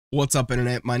What's up,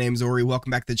 internet? My name's Ori.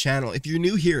 Welcome back to the channel. If you're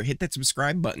new here, hit that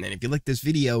subscribe button, and if you like this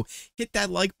video, hit that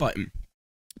like button.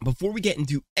 Before we get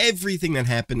into everything that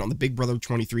happened on the Big Brother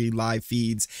 23 live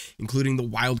feeds, including the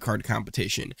wildcard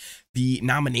competition, the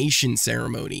nomination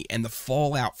ceremony, and the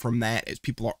fallout from that as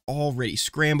people are already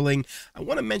scrambling, I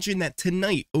want to mention that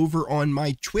tonight over on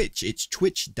my Twitch, it's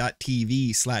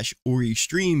twitch.tv/Ori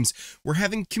Streams, we're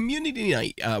having community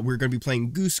night. We're going to be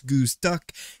playing Goose Goose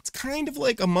Duck. It's kind of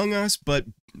like Among Us, but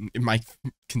in my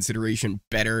consideration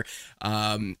better,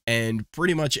 and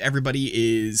pretty much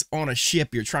everybody is on a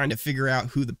ship. You're trying to figure out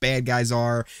who the bad guys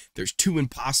are. There's two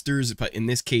imposters, but in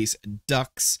this case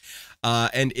ducks,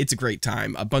 and it's a great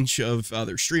time. A bunch of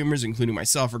other streamers, including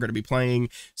myself, are going to be playing,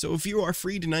 so if you are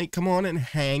free tonight, come on and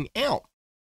hang out.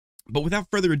 But without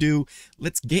further ado,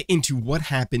 let's get into what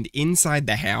happened inside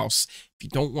the house. If you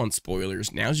don't want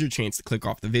spoilers, now's your chance to click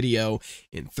off the video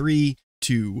in 3,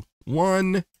 2,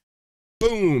 1.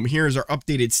 Boom! Here's our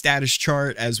updated status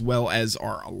chart as well as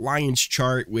our alliance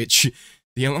chart, which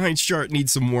the alliance chart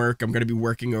needs some work. I'm going to be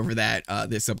working over that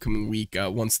this upcoming week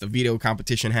once the veto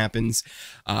competition happens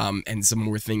and some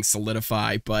more things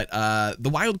solidify. But the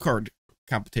wildcard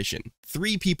competition,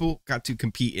 3 people got to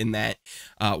compete in that,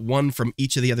 1 from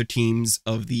each of the other teams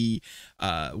of the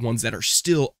ones that are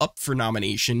still up for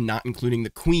nomination, not including the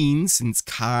queens, since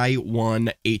Kai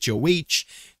won HOH.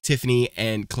 Tiffany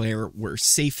and Claire were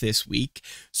safe this week.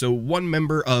 So 1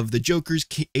 member of the Jokers,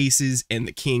 Aces, and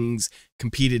the Kings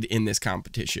competed in this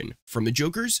competition. From the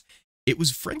Jokers, it was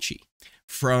Frenchie.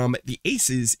 From the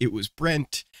Aces, it was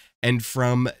Brent. And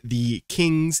from the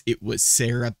Kings, it was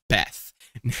Sarah Beth.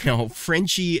 Now,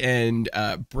 Frenchie and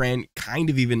Brent kind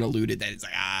of even alluded that it's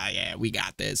like, yeah, we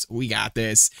got this.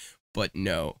 But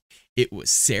no, it was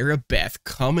Sarah Beth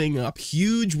coming up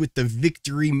huge with the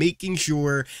victory, making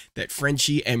sure that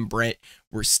Frenchie and Brent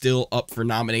were still up for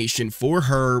nomination for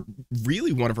her,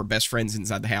 really one of her best friends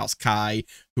inside the house, Kai,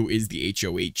 who is the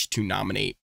HOH, to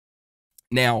nominate.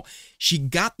 Now, she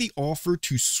got the offer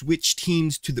to switch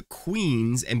teams to the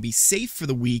Queens and be safe for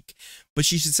the week, but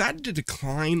she decided to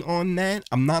decline on that.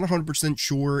 I'm not 100%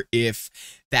 sure if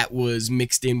that was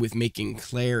mixed in with making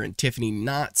Claire and Tiffany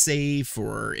not safe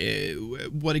or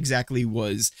what exactly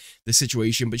was the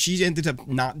situation, but she ended up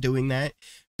not doing that.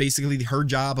 Basically, her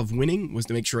job of winning was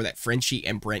to make sure that Frenchie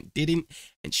and Brent didn't,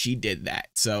 and she did that.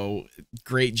 So,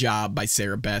 great job by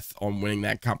Sarah Beth on winning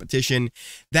that competition.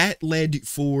 That led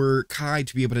for Kai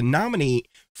to be able to nominate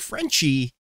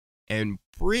Frenchie and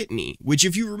Britini, which,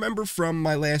 if you remember from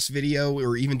my last video,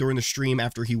 or even during the stream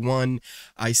after he won,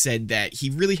 I said that he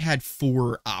really had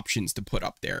 4 options to put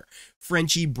up there.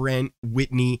 Frenchie, Brent,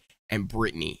 Whitney, and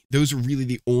Britini. Those are really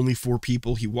the only 4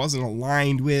 people he wasn't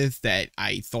aligned with that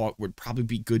I thought would probably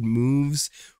be good moves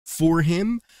for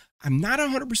him. I'm not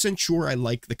 100% sure I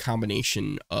like the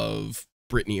combination of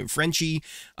Britini and Frenchie,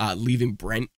 leaving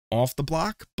Brent off the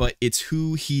block, but it's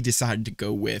who he decided to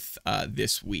go with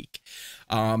this week.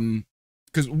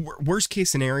 Because worst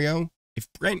case scenario, if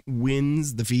Brent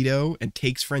wins the veto and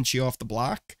takes Frenchie off the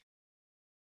block,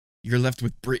 you're left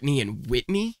with Britini and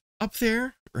Whitney up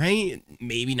there, right?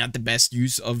 Maybe not the best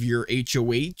use of your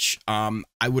HOH.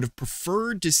 I would have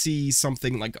preferred to see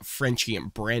something like a Frenchie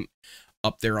and Brent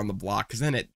up there on the block, because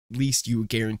then at least you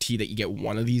guarantee that you get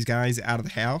one of these guys out of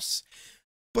the house.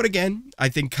 But again, I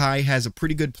think Kai has a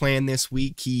pretty good plan this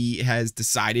week. He has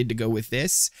decided to go with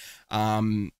this,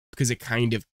 because it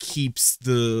kind of keeps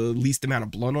the least amount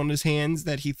of blood on his hands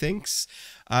that he thinks.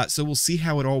 So we'll see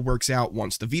how it all works out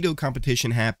once the veto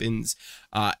competition happens,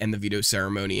 and the veto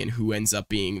ceremony, and who ends up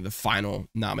being the final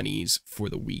nominees for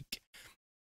the week.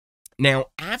 Now,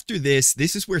 after this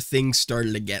is where things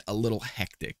started to get a little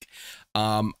hectic.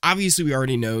 Obviously, we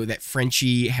already know that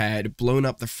Frenchie had blown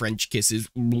up the French kisses.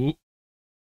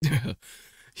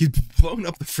 He's blown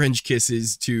up the French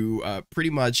kisses to pretty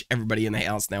much everybody in the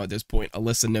house now at this point.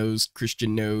 Alyssa knows,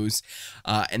 Christian knows,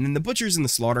 and then the butchers in the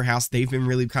slaughterhouse, they've been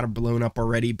really kind of blown up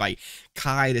already by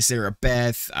Kai to Sarah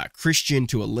Beth, Christian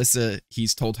to Alyssa.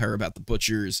 He's told her about the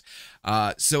butchers.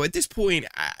 So at this point,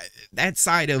 that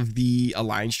side of the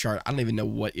alliance chart, I don't even know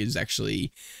what is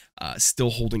actually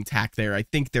still holding tack there. I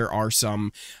think there are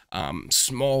some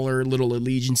smaller little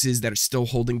allegiances that are still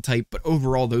holding tight, but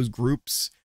overall those groups,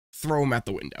 throw them out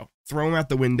the window. Throw them out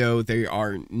the window. They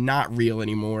are not real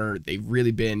anymore. They've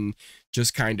really been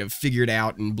just kind of figured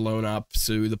out and blown up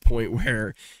to the point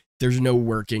where there's no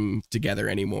working together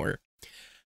anymore.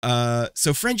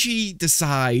 So Frenchie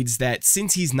decides that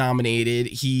since he's nominated,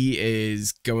 he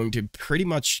is going to pretty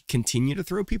much continue to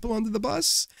throw people under the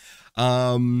bus.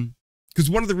 because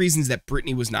one of the reasons that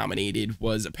Britini was nominated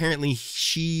was apparently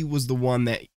she was the one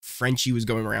that Frenchie was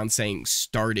going around saying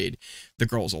started the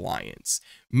Girls Alliance.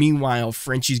 Meanwhile,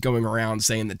 Frenchie's going around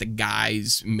saying that the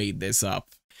guys made this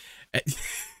up.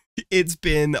 It's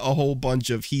been a whole bunch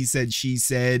of he said, she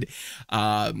said,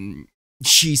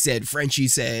 Frenchie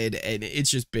said, and it's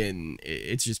just been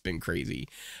crazy.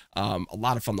 A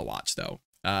lot of fun to watch though.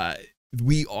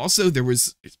 There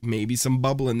was maybe some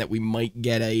bubbling that we might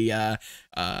get a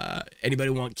anybody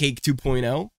want cake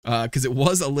 2.0 because it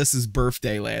was Alyssa's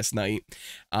birthday last night,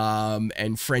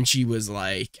 and Frenchie was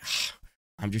like,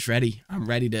 I'm just ready. I'm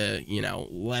ready to, you know,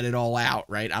 let it all out,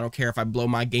 right? I don't care if I blow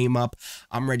my game up.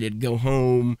 I'm ready to go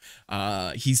home.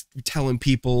 He's telling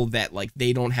people that, like,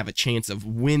 they don't have a chance of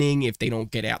winning if they don't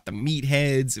get out the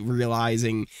meatheads,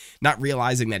 not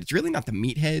realizing that it's really not the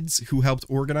meatheads who helped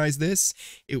organize this.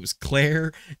 It was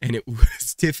Claire and it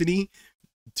was Tiffany,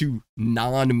 two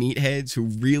non-meatheads who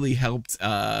really helped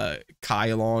Kai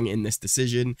along in this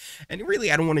decision. And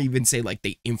really, I don't want to even say, like,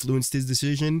 they influenced his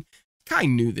decision. Kai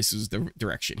knew this was the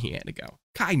direction he had to go.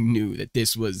 Kai knew that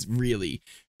this was really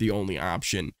the only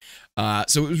option.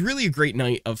 So it was really a great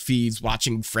night of feeds,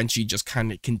 watching Frenchie just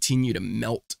kind of continue to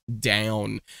melt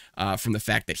down from the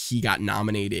fact that he got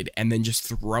nominated, and then just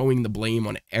throwing the blame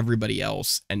on everybody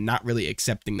else and not really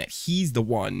accepting that he's the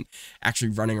one actually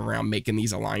running around making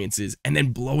these alliances and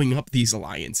then blowing up these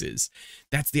alliances.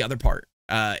 That's the other part.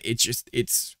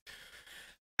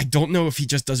 I don't know if he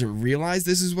just doesn't realize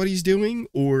this is what he's doing,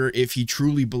 or if he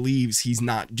truly believes he's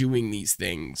not doing these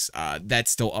things.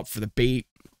 That's still up for debate.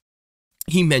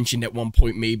 He mentioned at one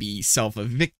point maybe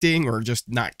self-evicting or just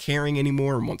not caring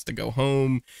anymore and wants to go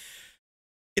home.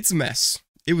 It's a mess.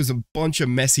 It was a bunch of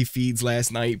messy feeds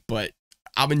last night, but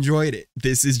I've enjoyed it.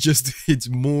 This is just, it's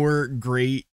more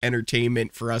great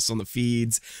entertainment for us on the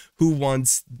feeds. Who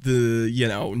wants the, you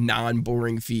know,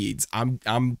 non-boring feeds? I'm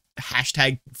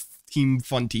hashtag team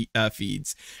fun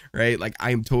feeds, right? Like,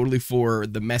 I am totally for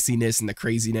the messiness and the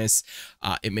craziness.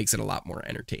 It makes it a lot more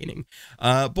entertaining.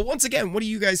 But once again, what do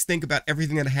you guys think about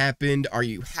everything that happened? Are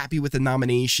you happy with the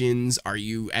nominations? Are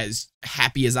you as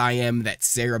happy as I am that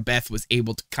Sarah Beth was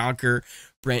able to conquer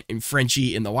Brent and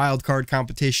Frenchie in the wildcard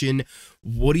competition?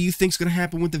 What do you think's going to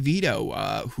happen with the veto?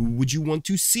 Who would you want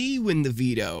to see win the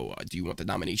veto? Do you want the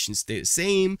nominations to stay the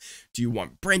same? Do you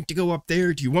want Brent to go up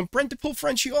there? Do you want Brent to pull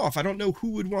Frenchie off? I don't know who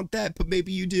would want that, but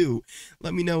maybe you do.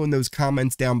 Let me know in those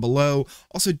comments down below.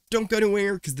 Also, don't go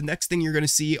anywhere, because the next thing you're going to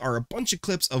see are a bunch of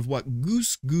clips of what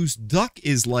Goose Goose Duck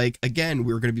is like. Again,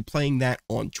 we're going to be playing that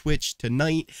on Twitch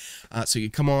tonight, so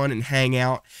you come on and hang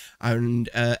out. And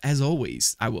as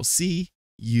always, I will see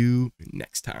you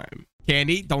next time.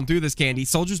 Candy, don't do this, Candy.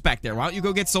 Soldier's back there. Why don't you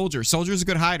go get Soldier? Soldier's a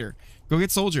good hider. Go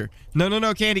get Soldier. No,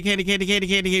 Candy.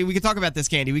 We can talk about this,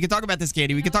 Candy. We can talk about this,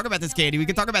 Candy. We can talk about this, Candy. We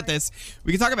can talk about this.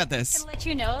 We can talk about this. I'm gonna let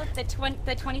you know that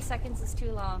the 20 seconds is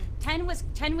too long. 10 was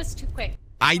too quick.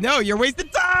 I know, you're wasting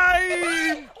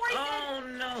time! Oh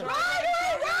no! Run!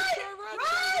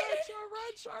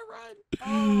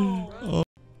 Oh.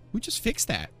 Who just fixed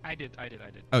that? I did.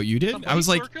 Oh, you did? Somebody's I was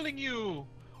like, circling you.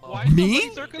 Oh. Why is Me?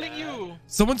 somebody circling you?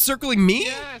 Someone's circling me?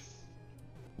 Yes.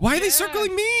 Why are they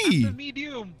circling I'm me? the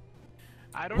medium.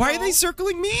 I don't Why know. are they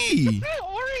circling me?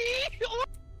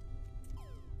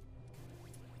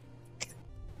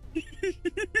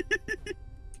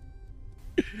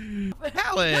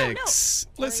 Alex!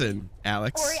 No. Listen,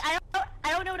 Alex. Ori, I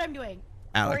don't know what I'm doing.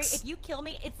 Alex. Ori, if you kill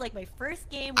me, it's like my first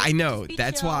game. I know. Just be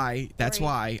That's chill.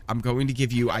 why I'm going to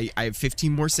give you, I have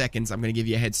 15 more seconds. I'm going to give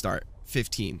you a head start.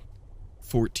 15,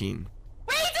 14,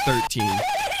 13,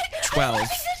 12,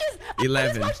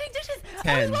 11,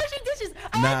 10,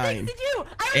 9,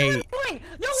 8,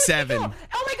 7,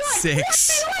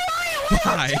 6,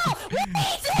 5,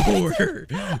 4,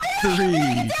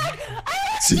 3,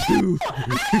 2.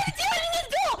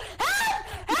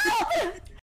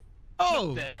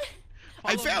 Oh,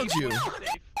 I found you.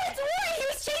 It's Ori! He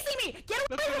was chasing me! Get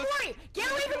away from Ori! Get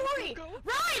away from Ori!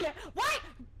 Run! Why?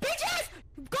 Bitches!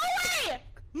 Go away!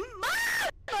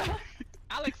 Mom!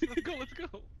 Alex, let's go.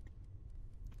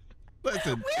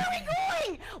 Listen. Where are we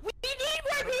going? We need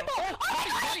more people! Oh my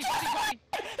god! He killed someone!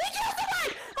 He killed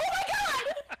someone! Oh my god!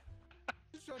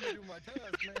 Just trying to do my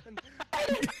task, man.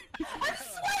 I'm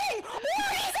sweating!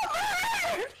 Ori's a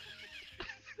murderer!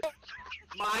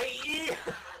 My ear!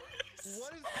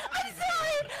 What is I'm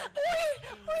sorry!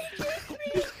 Ori killed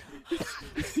me!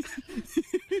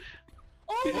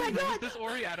 Oh my What room is god! this,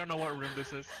 Ori? I don't know what room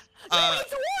this is. No,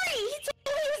 it's Ori! He told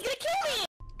me he was gonna kill me!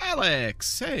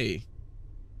 Alex, hey.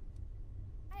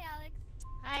 Hi, Alex.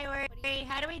 Hi, Ori.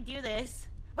 How do we do this?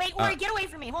 Wait, Ori, get away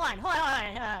from me. Hold on.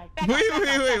 Back Wait, off,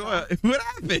 back off, back off. what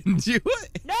happened? What?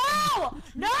 No!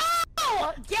 No!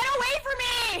 Get away from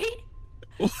me!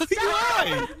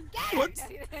 Why?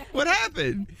 What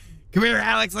happened? Come here,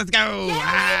 Alex. Let's go. Get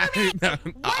away from me! No, What?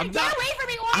 I'm Get not. away from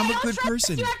me, Ori! I'm a I don't good trust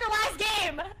person. you after last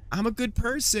game! I'm a good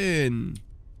person.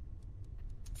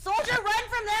 Soldier, run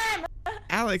from them!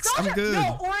 Alex, Soldier, I'm good.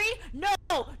 No, Ori!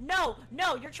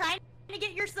 No! You're trying to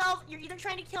get yourself. You're either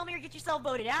trying to kill me or get yourself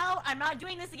voted out. I'm not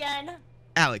doing this again.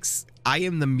 Alex, I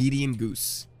am the median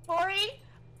goose. Ori!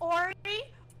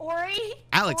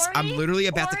 Alex, Ori, I'm literally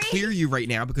about to Ori, clear you right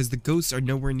now because the ghosts are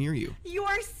nowhere near you. You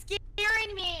are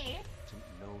scaring me! To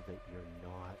know that you're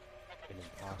not an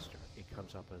imposter, it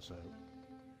comes up as a...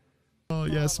 Oh,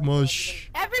 yes,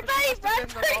 mush. Everybody run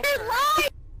for your life!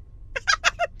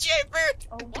 Jaybird!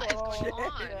 What is going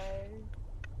on?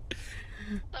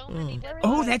 So many different.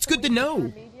 Oh, that's good to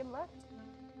know.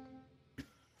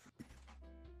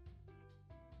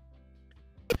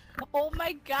 Oh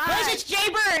my god! Push, it's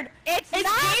Jaybird! It's not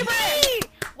Jaybird! me!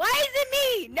 Why is it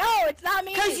me? No, it's not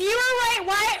me! Because you were right.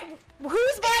 Why?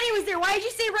 Whose body was there? Why did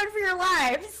you say run for your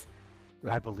lives?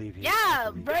 I believe you. Yeah,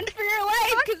 run for your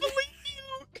life! Because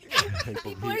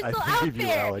I believe you,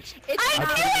 Alex. It's I'm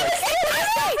not putting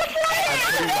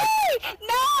me!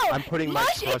 No! I'm putting my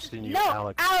Mush, trust in you,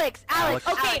 no, Alex. Alex.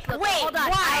 Okay, look, wait. hold on.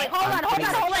 Why? Hold on.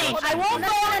 I won't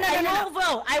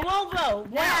vote. I won't vote.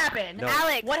 What happened? No.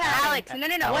 Alex, What happened?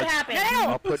 Alex, no. What happened?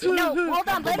 I'll put- No, hold on.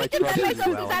 I'll Let me put my defend trust in myself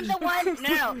you, because I'm the one.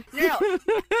 No.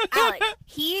 Alex,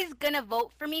 he's gonna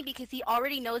vote for me because he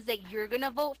already knows that you're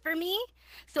gonna vote for me.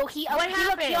 So he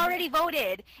happened? already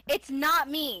voted. It's not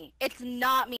me. It's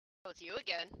not me. Oh, it's you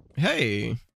again.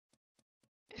 Hey.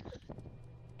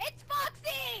 It's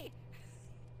Foxy!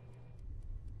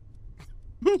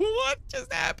 What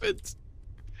just happened?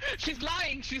 She's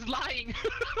lying. She's lying.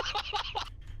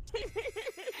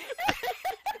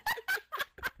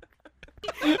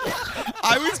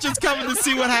 I was just coming to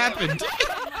see what happened.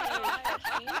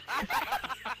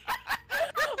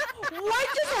 What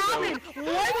just happened?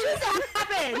 What just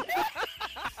happened?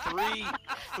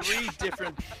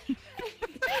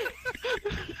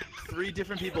 Three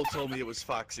different people told me it was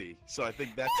Foxy, so I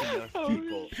think that's enough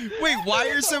people. Wait, why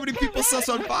are so many people sus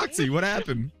on Foxy? What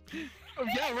happened? Oh,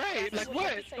 yeah, right. Like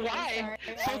what? Why?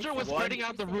 Soldier was spreading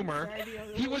out the rumor.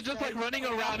 He was just like running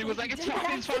around. He was like, it's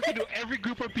Foxy to every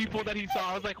group of people that he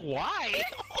saw. I was like, why?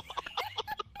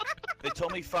 They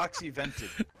told me Foxy vented.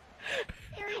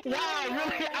 Wow,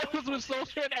 really? I was with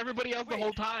Soldier and everybody else the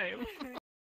whole time.